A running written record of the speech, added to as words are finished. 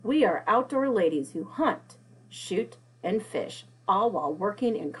We are outdoor ladies who hunt, shoot, and fish, all while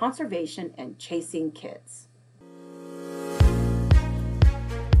working in conservation and chasing kids.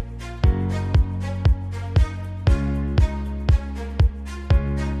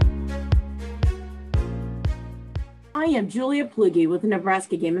 I am Julia Plugi with the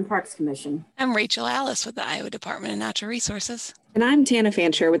Nebraska Game and Parks Commission. I'm Rachel Alice with the Iowa Department of Natural Resources. And I'm Tana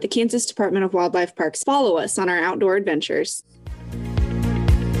Fancher with the Kansas Department of Wildlife Parks. Follow us on our outdoor adventures.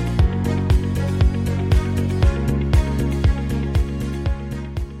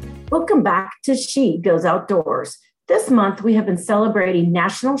 Welcome back to She Goes Outdoors. This month, we have been celebrating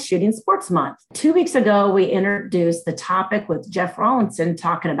National Shooting Sports Month. 2 weeks ago, we introduced the topic with Jeff Rawlinson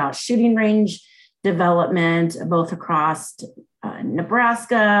talking about shooting range development, both across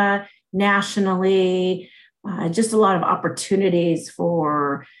Nebraska, nationally, just a lot of opportunities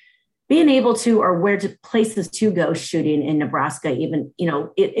for being able to, or where to places to go shooting in Nebraska, even,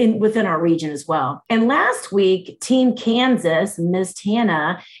 within our region as well. And last week, Team Kansas, Ms.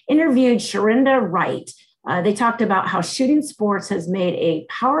 Tana, interviewed Sharinda Wright. They talked about how shooting sports has made a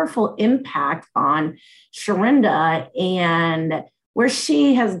powerful impact on Sharinda and where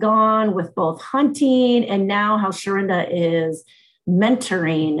she has gone with both hunting and now how Sharinda is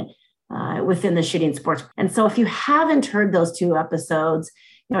mentoring within the shooting sports. And so if you haven't heard those two episodes,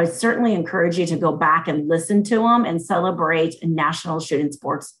 I certainly encourage you to go back and listen to them and celebrate National Shooting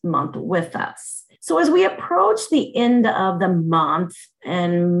Sports Month with us. So as we approach the end of the month,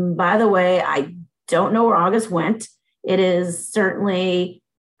 and by the way, I don't know where August went. It is certainly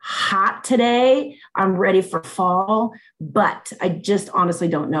hot today. I'm ready for fall, but I just honestly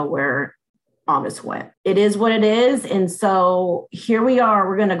don't know where August went. It is what it is. And so here we are.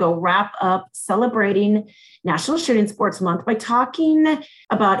 We're going to go wrap up celebrating National Shooting Sports Month by talking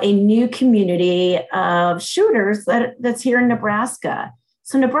about a new community of shooters that's here in Nebraska.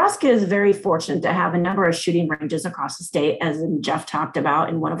 So Nebraska is very fortunate to have a number of shooting ranges across the state, as Jeff talked about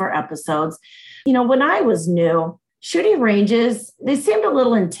in one of our episodes. When I was new, shooting ranges, they seemed a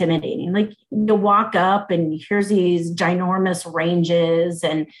little intimidating. Like you walk up and here's these ginormous ranges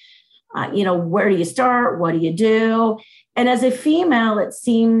and where do you start? What do you do? And as a female, it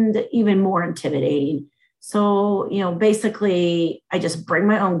seemed even more intimidating. So, basically I just bring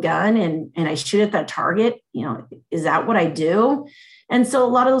my own gun and I shoot at that target. Is that what I do? And so a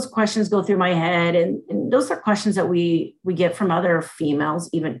lot of those questions go through my head. And those are questions that we get from other females,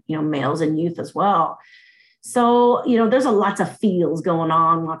 even, males and youth as well. So, there's lots of feels going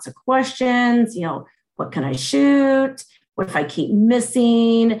on, lots of questions, what can I shoot? What if I keep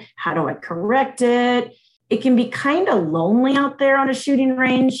missing? How do I correct it? It can be kind of lonely out there on a shooting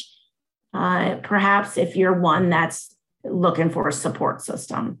range, perhaps if you're one that's looking for a support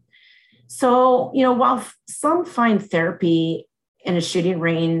system. So, while some find therapy in a shooting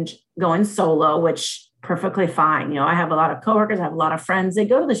range going solo, which perfectly fine. I have a lot of coworkers, I have a lot of friends, they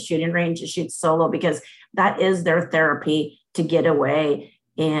go to the shooting range to shoot solo because that is their therapy to get away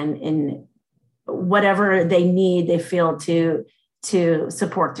and whatever they need, they feel to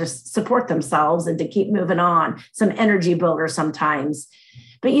support themselves and to keep moving on. Some energy builder sometimes.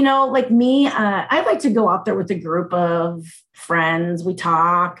 But, like me, I like to go out there with a group of friends. We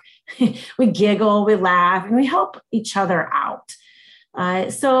talk, we giggle, we laugh, and we help each other out.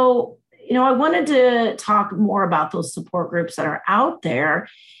 So, I wanted to talk more about those support groups that are out there.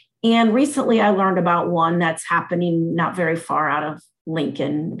 And recently I learned about one that's happening not very far out of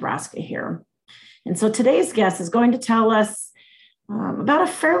Lincoln, Nebraska here. And so today's guest is going to tell us about a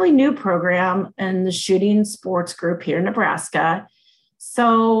fairly new program in the shooting sports group here in Nebraska.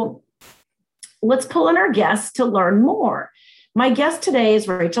 So let's pull in our guest to learn more. My guest today is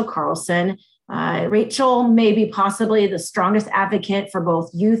Rachel Carlson. Rachel may be possibly the strongest advocate for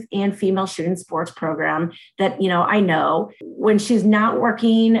both youth and female shooting sports program that, I know. When she's not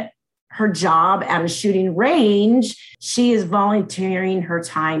working her job at a shooting range, she is volunteering her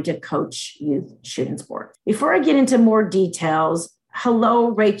time to coach youth shooting sports. Before I get into more details, hello,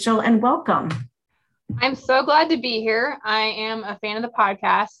 Rachel, and welcome. I'm so glad to be here. I am a fan of the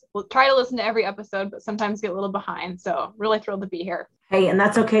podcast. We'll try to listen to every episode, but sometimes get a little behind. So really thrilled to be here. Hey, and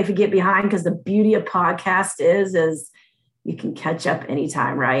that's okay if you get behind, because the beauty of podcast is you can catch up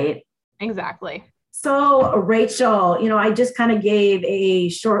anytime, right? Exactly. So Rachel, I just kind of gave a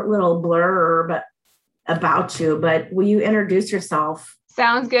short little blurb about you, but will you introduce yourself?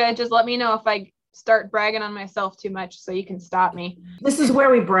 Sounds good. Just let me know if I start bragging on myself too much so you can stop me. This is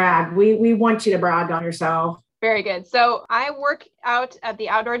where we brag. We want you to brag on yourself. Very good. So I work out at the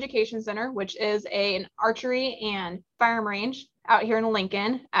Outdoor Education Center, which is an archery and firearm range out here in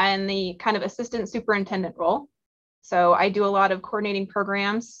Lincoln, and the kind of assistant superintendent role. So I do a lot of coordinating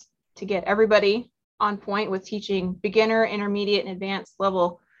programs to get everybody on point with teaching beginner, intermediate, and advanced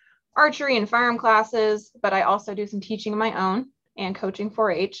level archery and firearm classes, but I also do some teaching of my own and coaching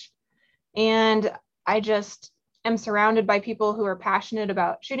 4-H. And I just am surrounded by people who are passionate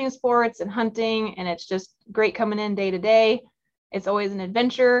about shooting sports and hunting, and it's just great coming in day to day. It's always an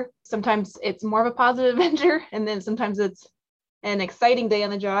adventure. Sometimes it's more of a positive adventure, and then sometimes it's an exciting day on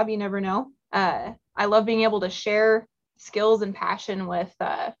the job. You never know. I love being able to share skills and passion with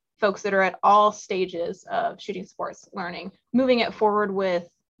folks that are at all stages of shooting sports learning, moving it forward with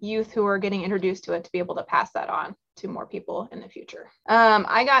youth who are getting introduced to it to be able to pass that on to more people in the future.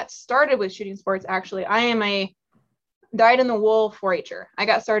 I got started with shooting sports, actually. I am a dyed-in-the-wool 4-H'er. I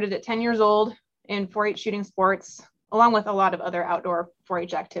got started at 10 years old in 4-H shooting sports, along with a lot of other outdoor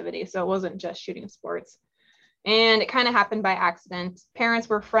 4-H activities. So it wasn't just shooting sports. And it kind of happened by accident. Parents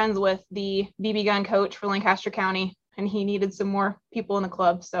were friends with the BB gun coach for Lancaster County, and he needed some more people in the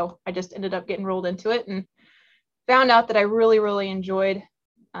club. So I just ended up getting rolled into it and found out that I really, really enjoyed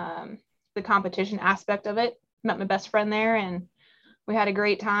the competition aspect of it. Met my best friend there, and we had a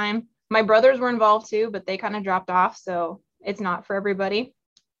great time. My brothers were involved too, but they kind of dropped off. So it's not for everybody,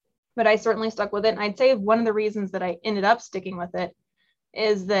 but I certainly stuck with it. And I'd say one of the reasons that I ended up sticking with it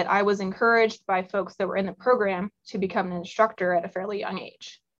is that I was encouraged by folks that were in the program to become an instructor at a fairly young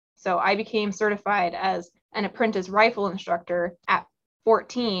age. So I became certified as an apprentice rifle instructor at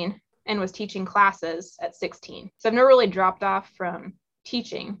 14 and was teaching classes at 16. So I've never really dropped off from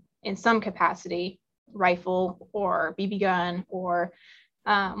teaching in some capacity, rifle or BB gun, or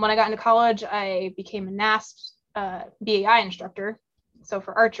when I got into college, I became a NASP BAI instructor. So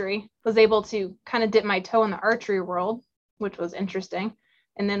for archery, was able to kind of dip my toe in the archery world, which was interesting.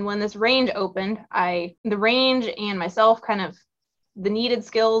 And then when this range opened, the range and myself kind of, the needed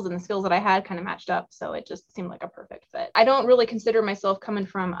skills and the skills that I had kind of matched up. So it just seemed like a perfect fit. I don't really consider myself coming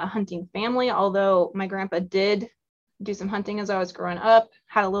from a hunting family, although my grandpa did do some hunting as I was growing up,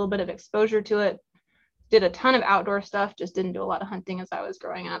 had a little bit of exposure to it, did a ton of outdoor stuff, just didn't do a lot of hunting as I was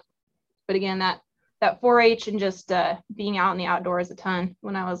growing up. But again, that 4-H and just being out in the outdoors a ton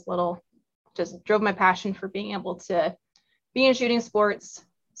when I was little just drove my passion for being able to be in shooting sports.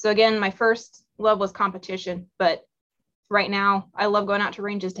 So again, my first love was competition, but right now I love going out to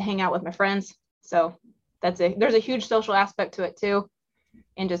ranges to hang out with my friends. So there's a huge social aspect to it too,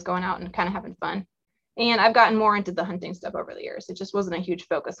 and just going out and kind of having fun. And I've gotten more into the hunting stuff over the years. It just wasn't a huge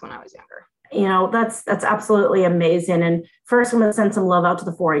focus when I was younger. You know, that's absolutely amazing. And first, I'm going to send some love out to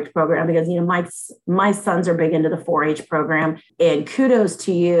the 4-H program because, you know, my sons are big into the 4-H program. And kudos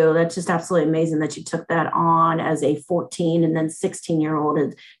to you. That's just absolutely amazing that you took that on as a 14 and then 16-year-old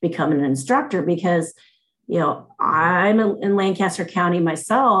and become an instructor, because, you know, I'm in Lancaster County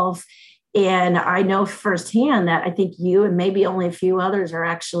myself, and I know firsthand that I think you and maybe only a few others are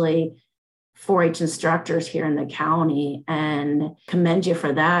actually 4-H instructors here in the county, and commend you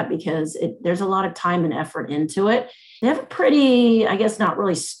for that, because there's a lot of time and effort into it. They have a pretty, I guess not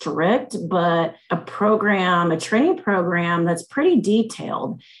really strict, but a training program that's pretty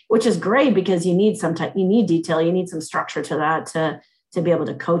detailed, which is great because you need detail, you need some structure to that to be able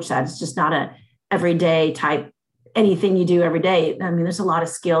to coach that. It's just not a everyday type, anything you do every day. I mean, there's a lot of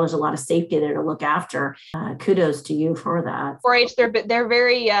skill, there's a lot of safety there to look after. Kudos to you for that. 4-H, they're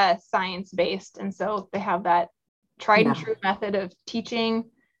very science-based. And so they have that tried and true method of teaching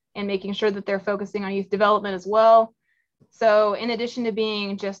and making sure that they're focusing on youth development as well. So in addition to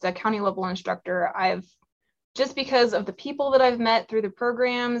being just a county level instructor, just because of the people that I've met through the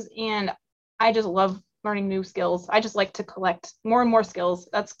programs, and I just love learning new skills. I just like to collect more and more skills.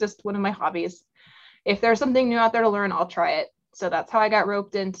 That's just one of my hobbies. If there's something new out there to learn, I'll try it. So that's how I got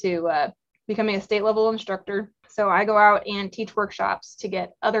roped into becoming a state level instructor. So I go out and teach workshops to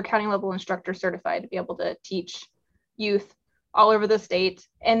get other county level instructors certified to be able to teach youth all over the state.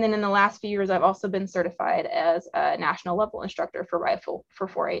 And then in the last few years, I've also been certified as a national level instructor for rifle for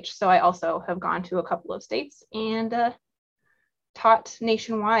 4-H. So I also have gone to a couple of states and taught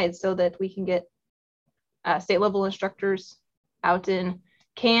nationwide so that we can get state level instructors out in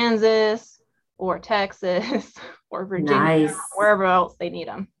Kansas or Texas or Virginia, wherever else they need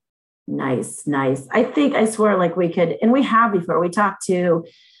them. Nice. I swear like we could, and we have before, we talked to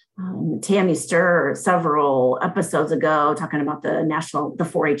Tammy Sturr several episodes ago talking about the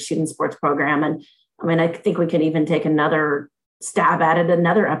 4-H shooting sports program. And I mean, I think we could even take another stab at it,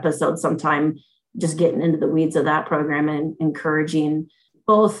 another episode sometime, just getting into the weeds of that program and encouraging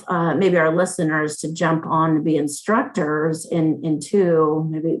both maybe our listeners to jump on to be instructors into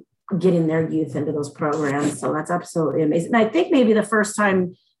maybe getting their youth into those programs. So that's absolutely amazing. And I think maybe the first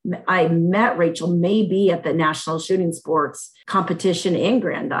time I met Rachel maybe at the National Shooting Sports competition in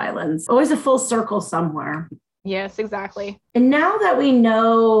Grand Island. Always a full circle somewhere. Yes, exactly. And now that we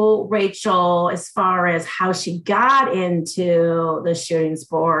know Rachel as far as how she got into the shooting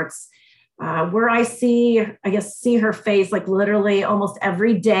sports, where I see her face like literally almost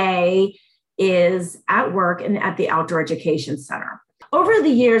every day is at work and at the Outdoor Education Center. Over the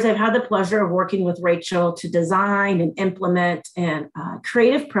years, I've had the pleasure of working with Rachel to design and implement a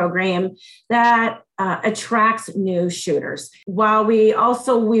creative program that attracts new shooters. While we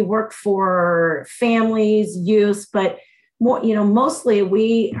work for families, youth, but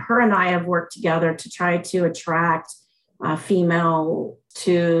mostly her and I have worked together to try to attract female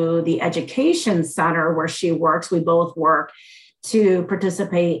to the education center where she works. We both work to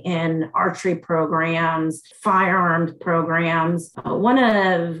participate in archery programs, firearms programs.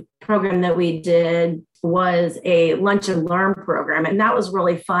 One program that we did was a lunch and learn program. And that was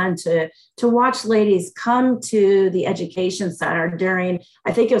really fun to watch ladies come to the education center during,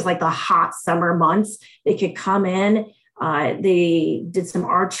 I think it was like the hot summer months. They could come in, they did some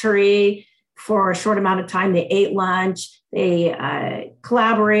archery for a short amount of time. They ate lunch, they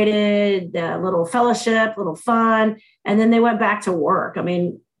collaborated, a little fellowship, little fun, and then they went back to work. I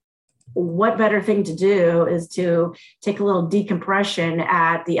mean, what better thing to do is to take a little decompression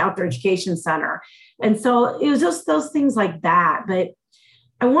at the Outdoor Education Center. And so it was just those things like that. But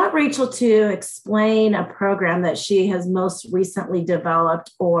I want Rachel to explain a program that she has most recently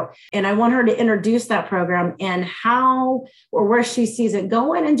developed, and I want her to introduce that program and how or where she sees it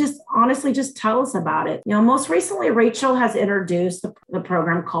going, and just honestly, just tell us about it. Most recently, Rachel has introduced the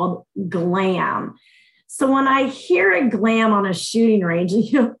program called GLAM. So when I hear a GLAM on a shooting range,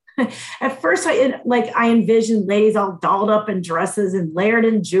 at first I envisioned ladies all dolled up in dresses and layered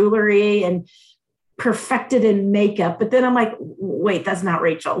in jewelry and perfected in makeup. But then I'm like, wait, that's not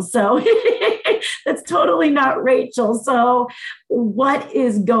Rachel. So that's totally not Rachel. So what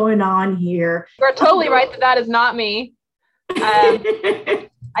is going on here? You're totally right that is not me.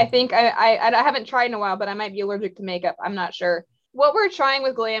 I think I haven't tried in a while, but I might be allergic to makeup. I'm not sure. What we're trying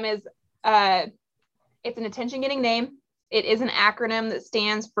with GLAM is it's an attention-getting name. It is an acronym that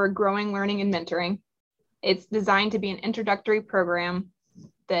stands for Growing, Learning, and Mentoring. It's designed to be an introductory program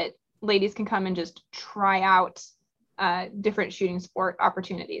that ladies can come and just try out different shooting sport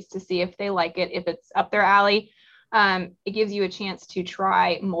opportunities to see if they like it, if it's up their alley. It gives you a chance to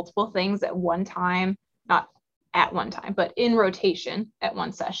try multiple things at one time, not at one time, but in rotation at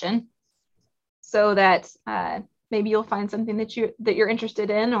one session, so that maybe you'll find something that you're interested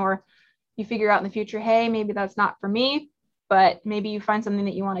in, or you figure out in the future, hey, maybe that's not for me, but maybe you find something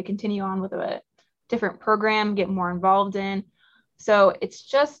that you want to continue on with a different program, get more involved in. So it's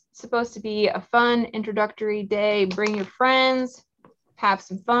just supposed to be a fun introductory day. Bring your friends, have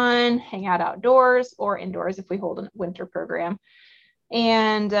some fun, hang out outdoors or indoors if we hold a winter program,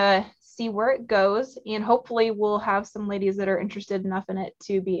 and see where it goes. And hopefully we'll have some ladies that are interested enough in it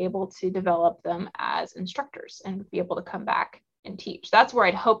to be able to develop them as instructors and be able to come back and teach. That's where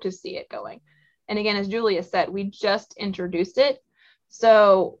I'd hope to see it going. And again, as Julia said, we just introduced it.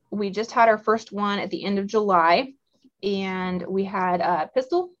 So we just had our first one at the end of July. And we had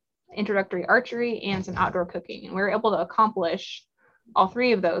pistol, introductory archery, and some outdoor cooking. And we were able to accomplish all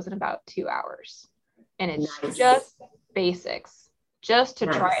three of those in about 2 hours. And it's nice. Just basics, just to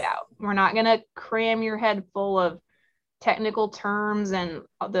try it out. We're not going to cram your head full of technical terms and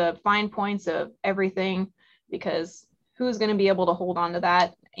the fine points of everything, because who's going to be able to hold on to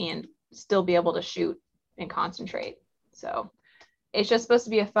that and still be able to shoot and concentrate? So it's just supposed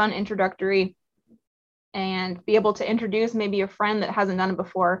to be a fun introductory and be able to introduce maybe a friend that hasn't done it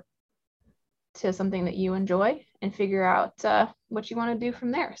before to something that you enjoy, and figure out what you want to do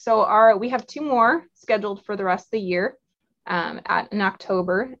from there. So we have 2 more scheduled for the rest of the year in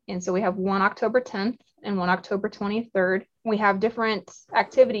October. And so we have one October 10th and one October 23rd. We have different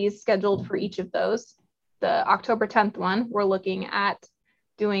activities scheduled for each of those. The October 10th one, we're looking at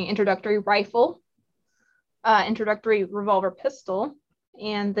doing introductory rifle, introductory revolver pistol,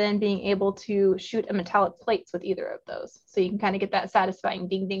 and then being able to shoot a metallic plates with either of those. So you can kind of get that satisfying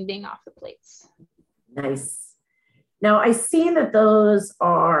ding, ding, ding off the plates. Nice. Now I see that those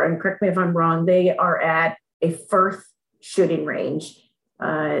are, and correct me if I'm wrong, they are at a Firth shooting range.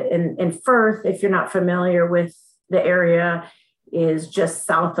 And Firth, if you're not familiar with the area, is just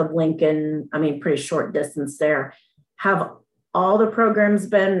south of Lincoln. I mean, pretty short distance there. Have all the programs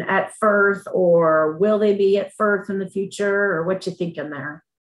been at Firth, or will they be at Firth in the future, or what you thinking there?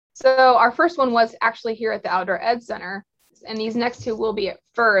 So our first one was actually here at the Outdoor Ed Center. And these next two will be at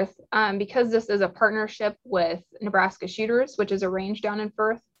Firth. Because this is a partnership with Nebraska Shooters, which is a range down in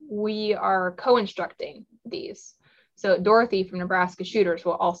Firth, we are co-instructing these. So Dorothy from Nebraska Shooters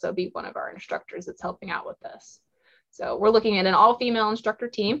will also be one of our instructors that's helping out with this. So we're looking at an all-female instructor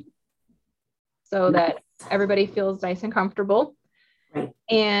team so that everybody feels nice and comfortable. Right.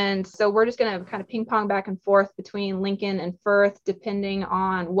 And so we're just going to kind of ping pong back and forth between Lincoln and Firth, depending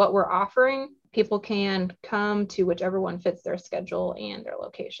on what we're offering. People can come to whichever one fits their schedule and their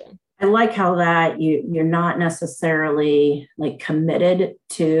location. I like how that you're not necessarily like committed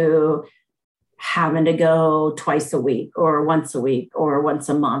to having to go twice a week or once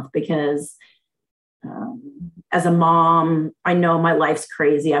a month, because as a mom, I know my life's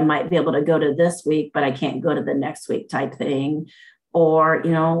crazy. I might be able to go to this week, but I can't go to the next week type thing. Or,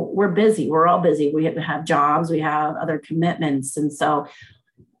 we're busy. We're all busy. We have jobs, we have other commitments. And so,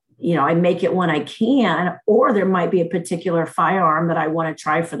 I make it when I can, or there might be a particular firearm that I want to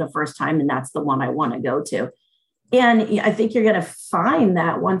try for the first time, and that's the one I want to go to. And I think you're going to find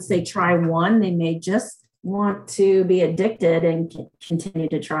that once they try one, they may just want to be addicted and continue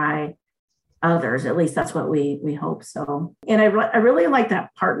to try others. At least that's what we hope so. And I really like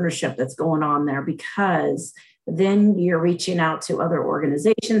that partnership that's going on there, because then you're reaching out to other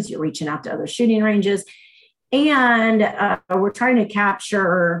organizations, you're reaching out to other shooting ranges, and we're trying to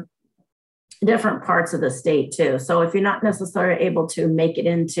capture different parts of the state too. So if you're not necessarily able to make it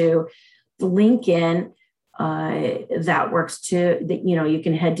into Lincoln, that works too, that, you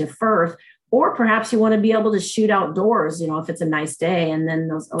can head to Firth, or perhaps you want to be able to shoot outdoors, if it's a nice day, and then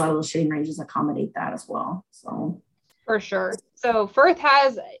a lot of those shooting ranges accommodate that as well. So for sure. So Firth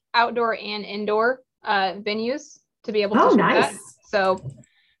has outdoor and indoor venues to be able to shoot nice. That. So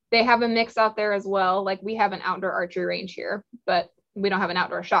they have a mix out there as well. Like we have an outdoor archery range here, but we don't have an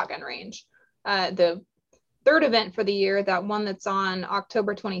outdoor shotgun range. The third event for the year, that one that's on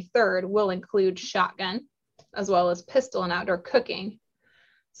October 23rd, will include shotgun as well as pistol and outdoor cooking.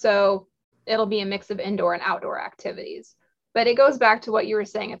 So it'll be a mix of indoor and outdoor activities. But it goes back to what you were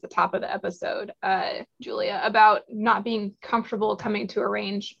saying at the top of the episode, Julia, about not being comfortable coming to a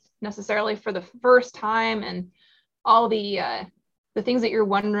range necessarily for the first time, and all the things that you're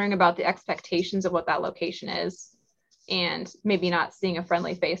wondering about, the expectations of what that location is, and maybe not seeing a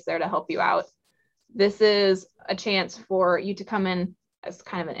friendly face there to help you out. This is a chance for you to come in as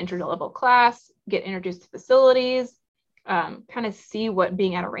kind of an entry-level class, get introduced to facilities, kind of see what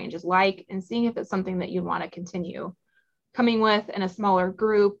being at a range is like, and seeing if it's something that you want to continue coming with in a smaller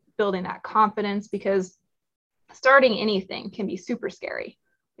group, building that confidence, because starting anything can be super scary.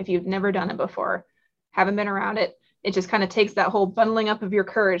 If you've never done it before, haven't been around it, it just kind of takes that whole bundling up of your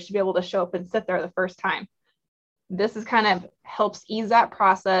courage to be able to show up and sit there the first time. This is kind of helps ease that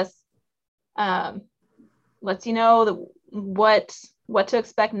process, lets you know what to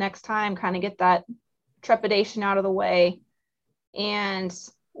expect next time, kind of get that trepidation out of the way. And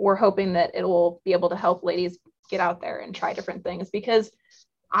we're hoping that it will be able to help ladies get out there and try different things, because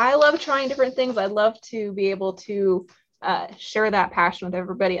I love trying different things. I'd love to be able to share that passion with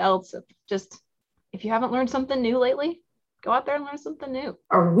everybody else. Just, if you haven't learned something new lately, go out there and learn something new.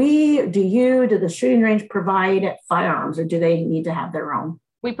 Do the shooting range provide firearms, or do they need to have their own?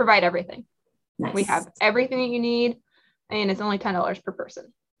 We provide everything. Nice. We have everything that you need, and it's only $10 per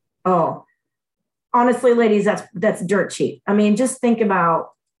person. Oh, honestly, ladies, that's dirt cheap. I mean, just think about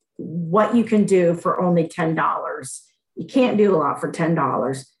what you can do for only $10. You can't do a lot for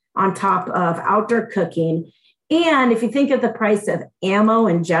 $10 on top of outdoor cooking. And if you think of the price of ammo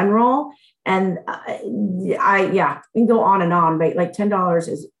in general, and we can go on and on, but like $10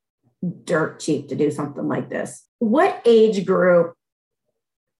 is dirt cheap to do something like this. What age group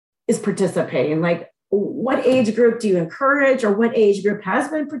is participating? Like, what age group do you encourage, or what age group has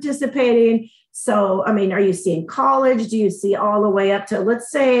been participating? So, I mean, are you seeing college? Do you see all the way up to,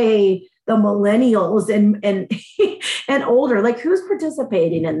 let's say, the millennials and and older? Like, who's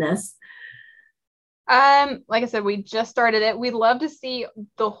participating in this? Like I said, we just started it. We'd love to see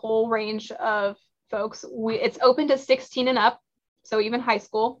the whole range of folks. It's open to 16 and up, so even high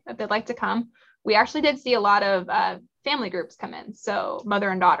school, if they'd like to come. We actually did see a lot of family groups come in, so mother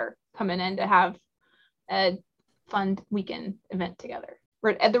and daughter coming in to have a fun weekend event together.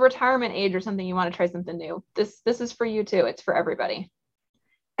 At the retirement age or something, you want to try something new, this is for you too. It's for everybody.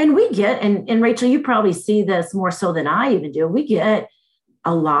 And we get, and Rachel, you probably see this more so than I even do, we get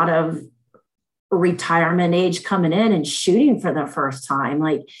a lot of retirement age coming in and shooting for the first time.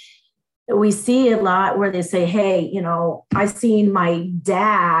 Like, we see a lot where they say, hey, I seen my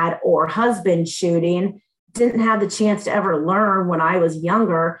dad or husband shooting, didn't have the chance to ever learn when I was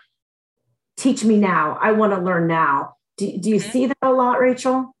younger. Teach me now. I want to learn now. Do you see that a lot,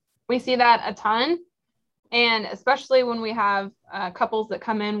 Rachel? We see that a ton. And especially when we have couples that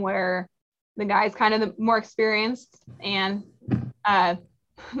come in where the guy's kind of the more experienced and the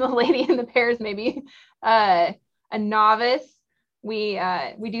lady in the pairs maybe a novice, we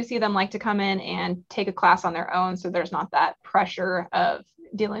do see them like to come in and take a class on their own, so there's not that pressure of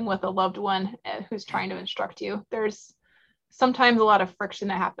dealing with a loved one who's trying to instruct you. There's sometimes a lot of friction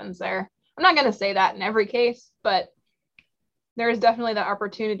that happens there. I'm not going to say that in every case, but there is definitely the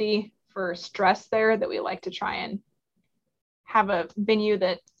opportunity for stress there that we like to try and have a venue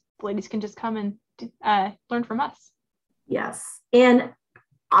that ladies can just come and learn from us. Yes. And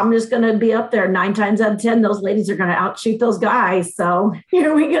I'm just going to be up there 9 times out of 10. Those ladies are going to outshoot those guys. So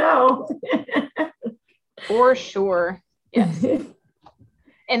here we go. For sure. Yes.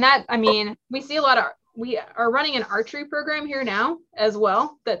 And that, I mean, we are running an archery program here now as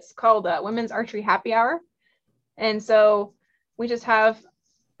well. That's called Women's Archery Happy Hour. And so we just have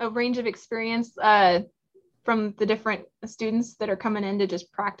a range of experience from the different students that are coming in to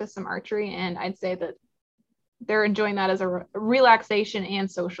just practice some archery. And I'd say that they're enjoying that as a relaxation and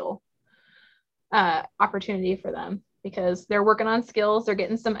social opportunity for them, because they're working on skills, they're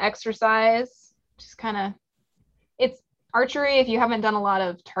getting some exercise, just kind of, it's archery. If you haven't done a lot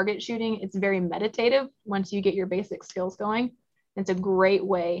of target shooting, it's very meditative once you get your basic skills going. It's a great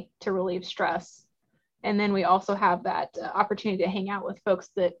way to relieve stress. And then we also have that opportunity to hang out with folks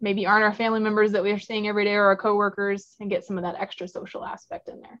that maybe aren't our family members that we're seeing every day or our coworkers, and get some of that extra social aspect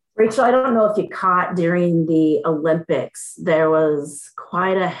in there. Rachel, I don't know if you caught during the Olympics, there was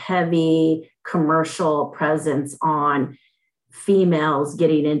quite a heavy commercial presence on females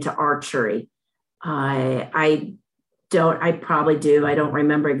getting into archery. I probably do. I don't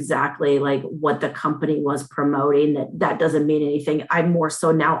remember exactly like what the company was promoting. That doesn't mean anything. I'm more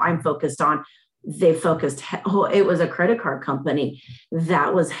so now I'm focused on, it was a credit card company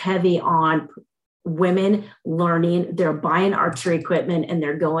that was heavy on women learning. They're buying archery equipment and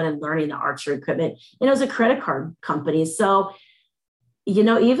they're going and learning the archery equipment. And it was a credit card company. So, you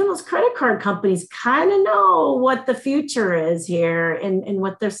know, even those credit card companies kind of know what the future is here and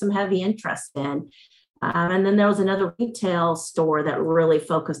what there's some heavy interest in. And then there was another retail store that really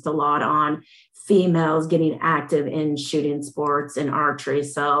focused a lot on females getting active in shooting sports and archery.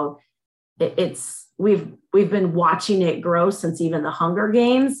 So we've been watching it grow since even the Hunger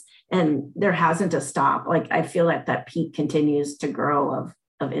Games, and there hasn't a stop. Like I feel like that peak continues to grow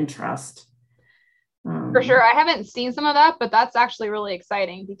of interest. For sure. I haven't seen some of that, but that's actually really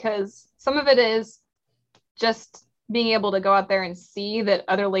exciting, because some of it is just being able to go out there and see that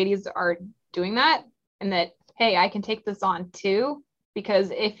other ladies are doing that, and that, hey, I can take this on too.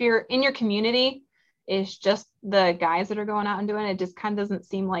 Because if you're in your community, it's just the guys that are going out and doing it, just kind of doesn't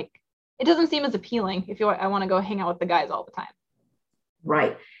seem as appealing if I want to go hang out with the guys all the time.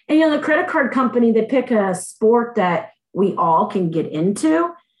 Right. And, you know, the credit card company, they pick a sport that we all can get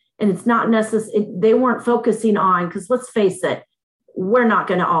into. And it's not necessary. They weren't focusing on, because let's face it, we're not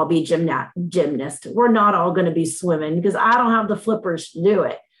going to all be gymnasts. We're not all going to be swimming, because I don't have the flippers to do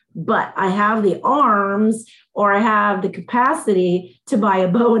it. But I have the arms, or I have the capacity to buy a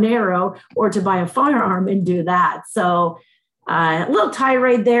bow and arrow or to buy a firearm and do that. So a little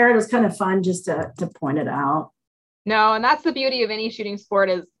tirade there. It was kind of fun just to point it out. No, and that's the beauty of any shooting sport,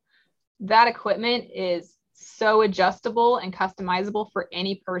 is that equipment is so adjustable and customizable for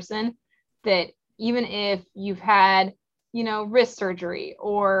any person, that even if you've had, you know, wrist surgery,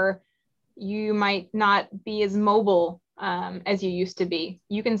 or you might not be as mobile as you used to be,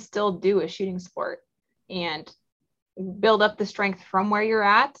 you can still do a shooting sport and build up the strength from where you're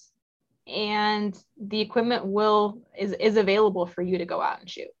at. And the equipment is available for you to go out and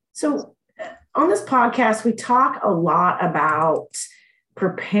shoot. So on this podcast, we talk a lot about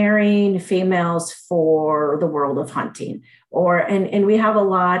preparing females for the world of hunting, and we have a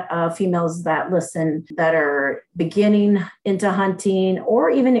lot of females that listen that are beginning into hunting or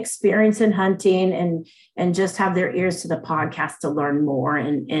even experiencing hunting, and just have their ears to the podcast to learn more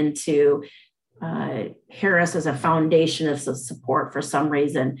and to hear us as a foundation of support for some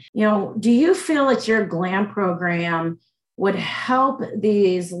reason. You know, do you feel that your GLAM program would help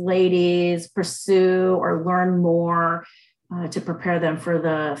these ladies pursue or learn more to prepare them for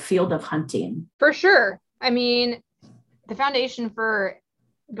the field of hunting? For sure. I mean, the foundation for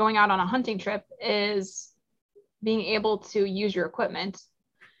going out on a hunting trip is being able to use your equipment.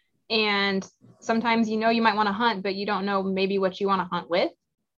 And sometimes, you know, you might want to hunt, but you don't know maybe what you want to hunt with.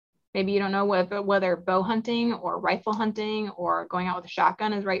 Maybe you don't know whether bow hunting or rifle hunting or going out with a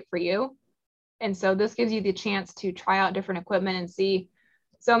shotgun is right for you. And so this gives you the chance to try out different equipment and see.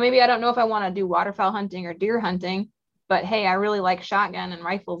 So maybe I don't know if I want to do waterfowl hunting or deer hunting, but hey, I really like shotgun and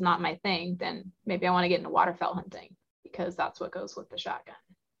rifle's not my thing, then maybe I want to get into waterfowl hunting because that's what goes with the shotgun.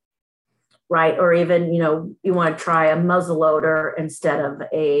 Right. Or even, you want to try a muzzleloader instead of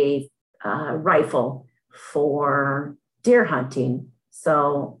a rifle for deer hunting.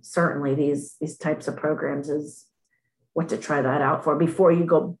 So certainly these types of programs is what to try that out for before you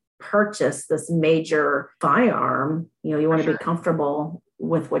go purchase this major firearm. You want to be comfortable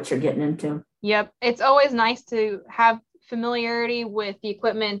with what you're getting into. Yep. It's always nice to have familiarity with the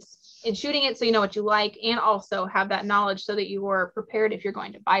equipment and shooting it so you know what you like, and also have that knowledge so that you are prepared if you're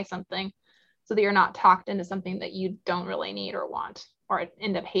going to buy something, so that you're not talked into something that you don't really need or want or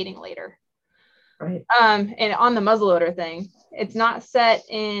end up hating later. Right. And on the muzzleloader thing, it's not set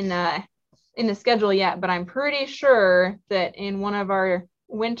in the schedule yet, but I'm pretty sure that in one of our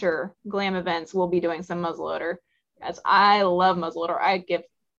winter GLAM events, we'll be doing some muzzleloader, as I love muzzleloader. I'd give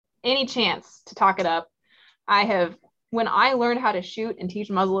any chance to talk it up. When I learned how to shoot and teach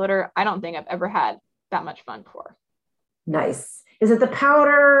muzzleloader, I don't think I've ever had that much fun before. Nice. Is it the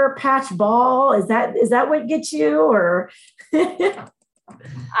powder patch ball? Is that what gets you, or?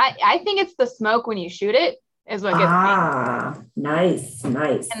 I think it's the smoke when you shoot it is what gets me. Nice.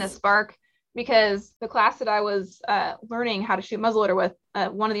 And the spark, because the class that I was learning how to shoot muzzleloader with,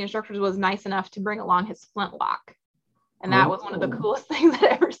 one of the instructors was nice enough to bring along his flintlock. And that was one of the coolest things I've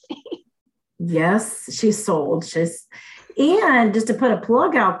ever seen. Yes, she's sold. And just to put a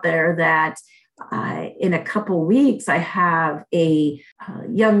plug out there that in a couple weeks, I have a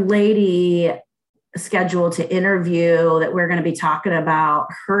young lady scheduled to interview that we're going to be talking about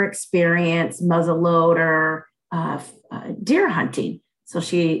her experience muzzleloader deer hunting. So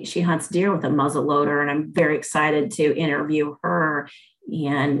she hunts deer with a muzzleloader, and I'm very excited to interview her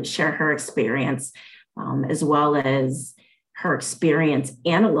and share her experience, as well as her experience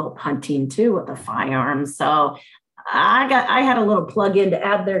antelope hunting too with a firearm. So I had a little plug in to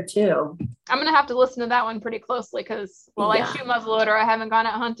add there too. I'm going to have to listen to that one pretty closely because I shoot muzzleloader, I haven't gone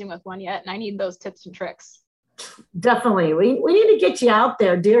out hunting with one yet, and I need those tips and tricks. Definitely. We need to get you out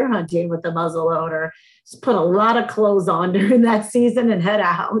there deer hunting with the muzzleloader. Just put a lot of clothes on during that season and head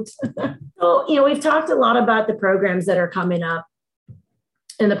out. So, we've talked a lot about the programs that are coming up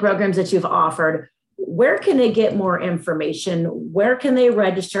and the programs that you've offered. Where can they get more information? Where can they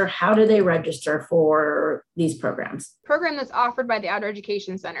register? How do they register for these programs? Program that's offered by the Outdoor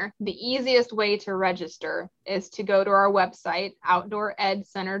Education Center. The easiest way to register is to go to our website,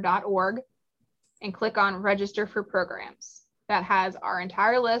 outdooredcenter.org, and click on Register for Programs. That has our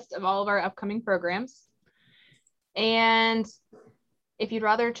entire list of all of our upcoming programs. And if you'd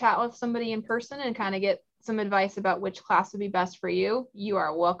rather chat with somebody in person and kind of get some advice about which class would be best for you, you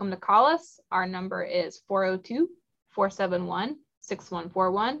are welcome to call us. Our number is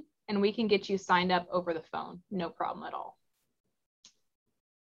 402-471-6141, and we can get you signed up over the phone. No problem at all.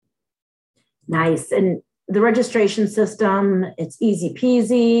 Nice. And the registration system, it's easy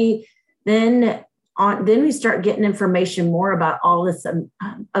peasy. Then we start getting information more about all this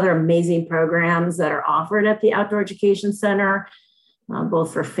other amazing programs that are offered at the Outdoor Education Center.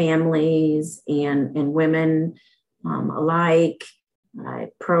 Both for families and women alike,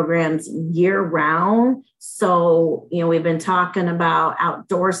 programs year round. So, we've been talking about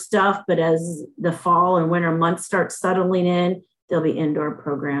outdoor stuff, but as the fall and winter months start settling in, there'll be indoor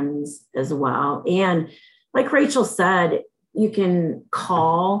programs as well. And like Rachel said, you can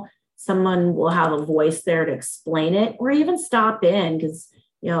call, someone will have a voice there to explain it, or even stop in because,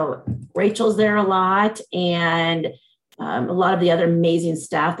 Rachel's there a lot, and a lot of the other amazing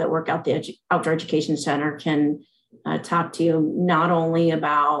staff that work out the Outdoor Education Center can talk to you not only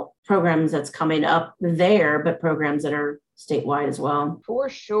about programs that's coming up there, but programs that are statewide as well. For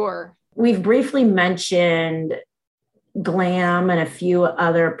sure. We've briefly mentioned GLAM and a few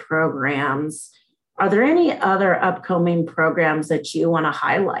other programs. Are there any other upcoming programs that you want to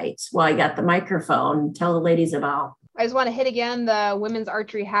highlight while I got the microphone? Tell the ladies about. I just want to hit again the Women's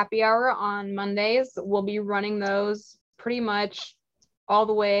Archery Happy Hour on Mondays. We'll be running those pretty much all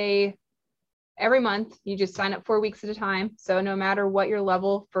the way every month. You just sign up 4 weeks at a time. So no matter what your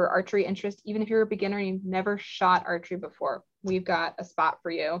level for archery interest, even if you're a beginner and you've never shot archery before, we've got a spot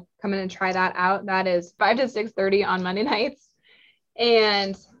for you. Come in and try that out. That is 5 to 6:30 on Monday nights.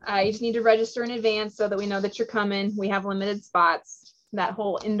 And you just need to register in advance so that we know that you're coming. We have limited spots. That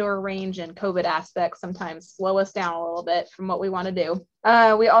whole indoor range and COVID aspect sometimes slow us down a little bit from what we want to do.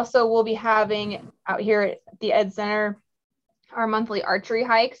 We also will be having out here at the Ed Center our monthly archery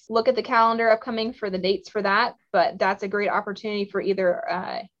hikes. Look at the calendar upcoming for the dates for that, but that's a great opportunity for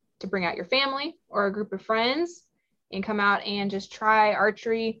either to bring out your family or a group of friends and come out and just try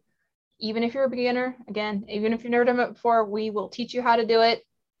archery even if you're a beginner, again, even if you've never done it before, we will teach you how to do it.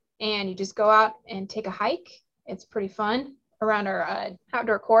 And you just go out and take a hike. It's pretty fun around our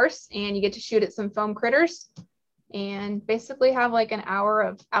outdoor course, and you get to shoot at some foam critters and basically have like an hour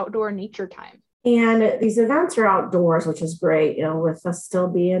of outdoor nature time. And these events are outdoors, which is great. With us still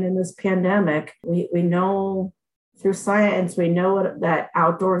being in this pandemic, we know through science, we know that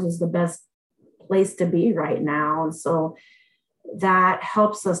outdoors is the best place to be right now. And so that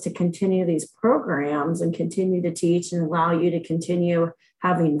helps us to continue these programs and continue to teach and allow you to continue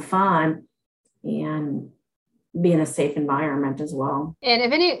having fun and be in a safe environment as well. And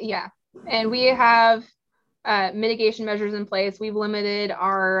and we have mitigation measures in place. We've limited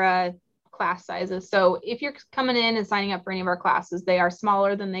our class sizes. So if you're coming in and signing up for any of our classes, they are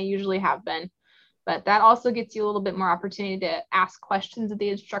smaller than they usually have been. But that also gets you a little bit more opportunity to ask questions of the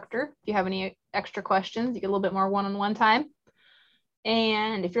instructor. If you have any extra questions, you get a little bit more one-on-one time.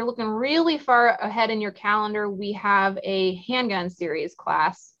 And if you're looking really far ahead in your calendar, we have a handgun series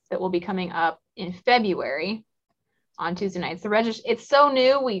class that will be coming up in February on Tuesday nights. It's so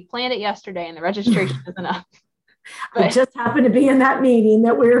new. We planned it yesterday and the registration isn't up. I just happened to be in that meeting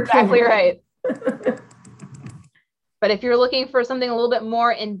that we were exactly right. But if you're looking for something a little bit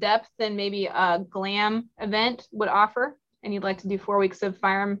more in depth than maybe a GLAM event would offer, and you'd like to do 4 weeks of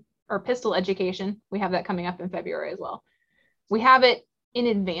firearm or pistol education, we have that coming up in February as well. We have it in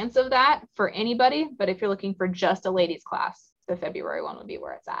advance of that for anybody, but if you're looking for just a ladies class, the February one would be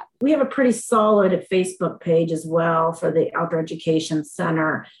where it's at. We have a pretty solid Facebook page as well for the Outdoor Education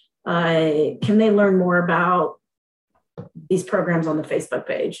Center. Can they learn more about these programs on the Facebook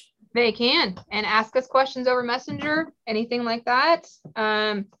page? They can, and ask us questions over Messenger, anything like that.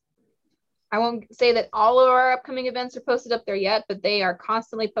 I won't say that all of our upcoming events are posted up there yet, but they are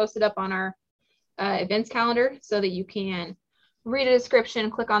constantly posted up on our events calendar so that you can read a description,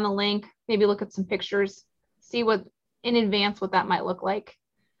 click on the link, maybe look at some pictures, see what in advance what that might look like,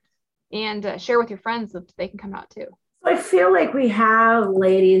 and share with your friends that they can come out too. I feel like we have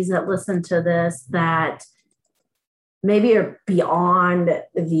ladies that listen to this that maybe are beyond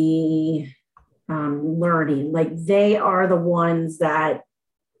the learning. Like they are the ones that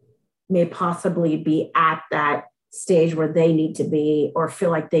may possibly be at that stage where they need to be or feel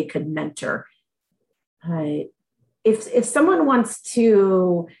like they could mentor. If someone wants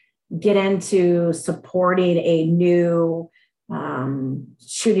to get into supporting a new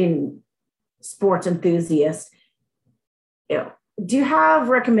shooting sports enthusiast, do you have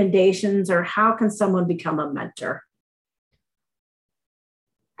recommendations, or how can someone become a mentor?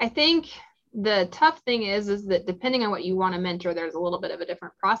 I think the tough thing is that depending on what you want to mentor, there's a little bit of a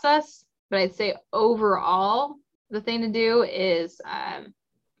different process. But I'd say overall, the thing to do is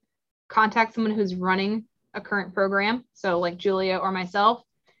contact someone who's running a current program. So like Julia or myself,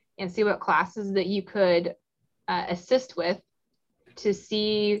 and see what classes that you could assist with to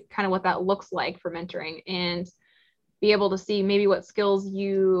see kind of what that looks like for mentoring, and be able to see maybe what skills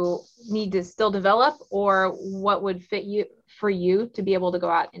you need to still develop or what would fit you for you to be able to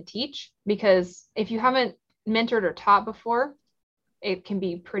go out and teach. Because if you haven't mentored or taught before, it can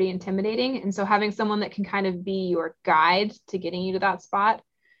be pretty intimidating. And so having someone that can kind of be your guide to getting you to that spot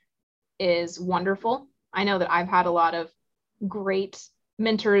is wonderful. I know that I've had a lot of great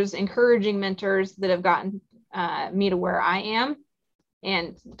mentors, encouraging mentors that have gotten me to where I am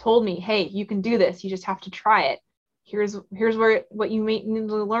and told me, hey, you can do this. You just have to try it. Here's what you may need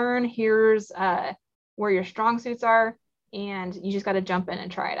to learn. Here's where your strong suits are, and you just got to jump in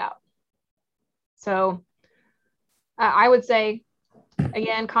and try it out. So I would say,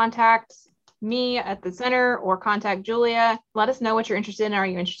 again, contact me at the center or contact Julia. Let us know what you're interested in. Are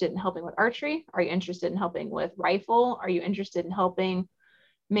you interested in helping with archery? Are you interested in helping with rifle? Are you interested in helping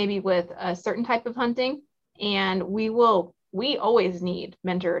maybe with a certain type of hunting? And we always need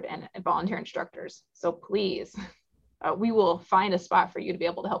mentored and volunteer instructors. So please, we will find a spot for you to be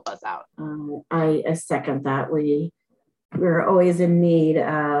able to help us out. I second that. We're always in need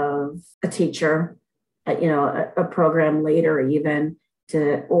of a teacher, a program leader even,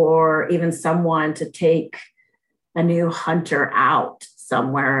 or even someone to take a new hunter out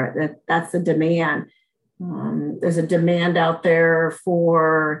somewhere. That's the demand. There's a demand out there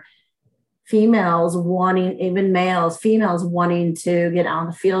for females wanting, even males, females wanting to get out in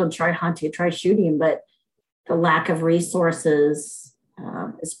the field and try hunting, try shooting, but the lack of resources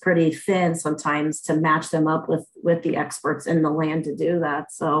is pretty thin sometimes to match them up with the experts in the land to do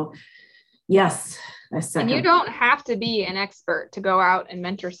that. So yes, I second. And you don't have to be an expert to go out and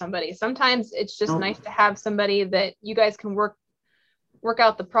mentor somebody. Sometimes it's just nice to have somebody that you guys can work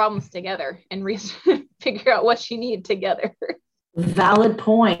out the problems together and figure out what you need together. Valid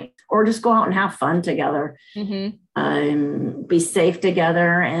point. Or just go out and have fun together. Be safe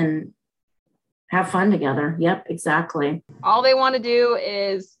together and have fun together. Yep, exactly. All they want to do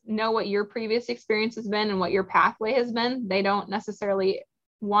is know what your previous experience has been and what your pathway has been. They don't necessarily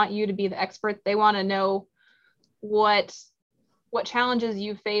want you to be the expert. They want to know what challenges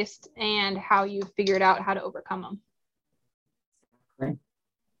you faced and how you figured out how to overcome them. Okay.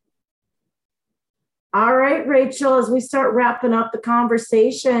 All right, Rachel, as we start wrapping up the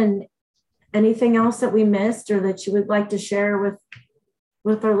conversation, anything else that we missed or that you would like to share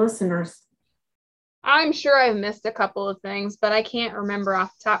with our listeners? I'm sure I've missed a couple of things, but I can't remember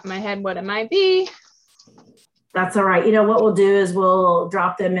off the top of my head what it might be. That's all right. You know, what we'll do is we'll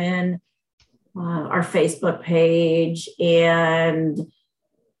drop them in our Facebook page, and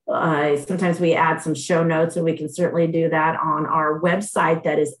sometimes we add some show notes, and we can certainly do that on our website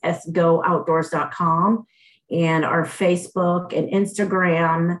that is sgooutdoors.com, and our Facebook and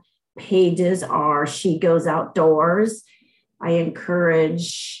Instagram pages are She Goes Outdoors. I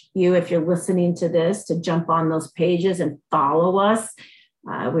encourage you, if you're listening to this, to jump on those pages and follow us.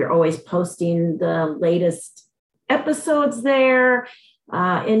 We're always posting the latest episodes there,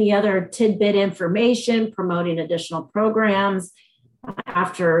 any other tidbit information, promoting additional programs.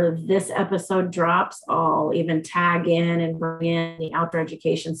 After this episode drops, I'll even tag in and bring in the Outdoor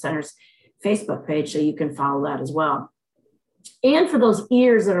Education Center's Facebook page so you can follow that as well. And for those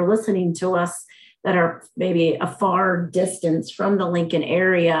ears that are listening to us that are maybe a far distance from the Lincoln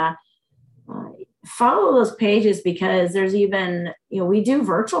area, follow those pages, because there's even, we do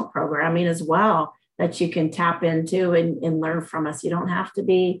virtual programming as well that you can tap into and learn from us. You don't have to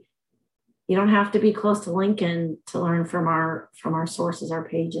be close to Lincoln to learn from our sources, our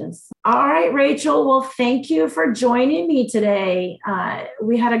pages. All right, Rachel. Well, thank you for joining me today.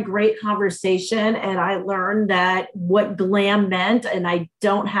 We had a great conversation, and I learned that what glam meant, and I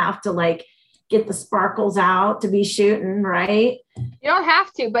don't have to get the sparkles out to be shooting, right? You don't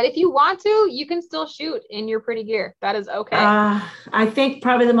have to, but if you want to, you can still shoot in your pretty gear. That is okay. I think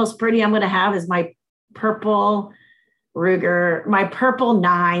probably the most pretty I'm going to have is my purple Ruger, my purple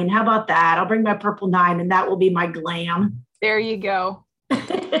 9. How about that? I'll bring my purple 9, and that will be my glam. There you go.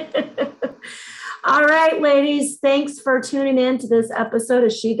 All right, ladies, thanks for tuning in to this episode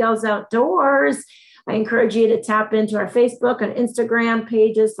of She Goes Outdoors. I encourage you to tap into our Facebook and Instagram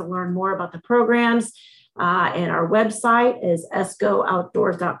pages to learn more about the programs. And our website is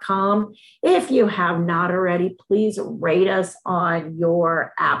sgooutdoors.com. If you have not already, please rate us on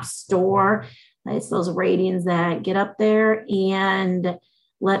your app store. It's those ratings that get up there and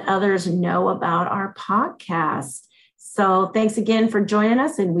let others know about our podcast. So thanks again for joining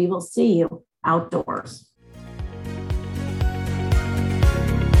us, and we will see you outdoors.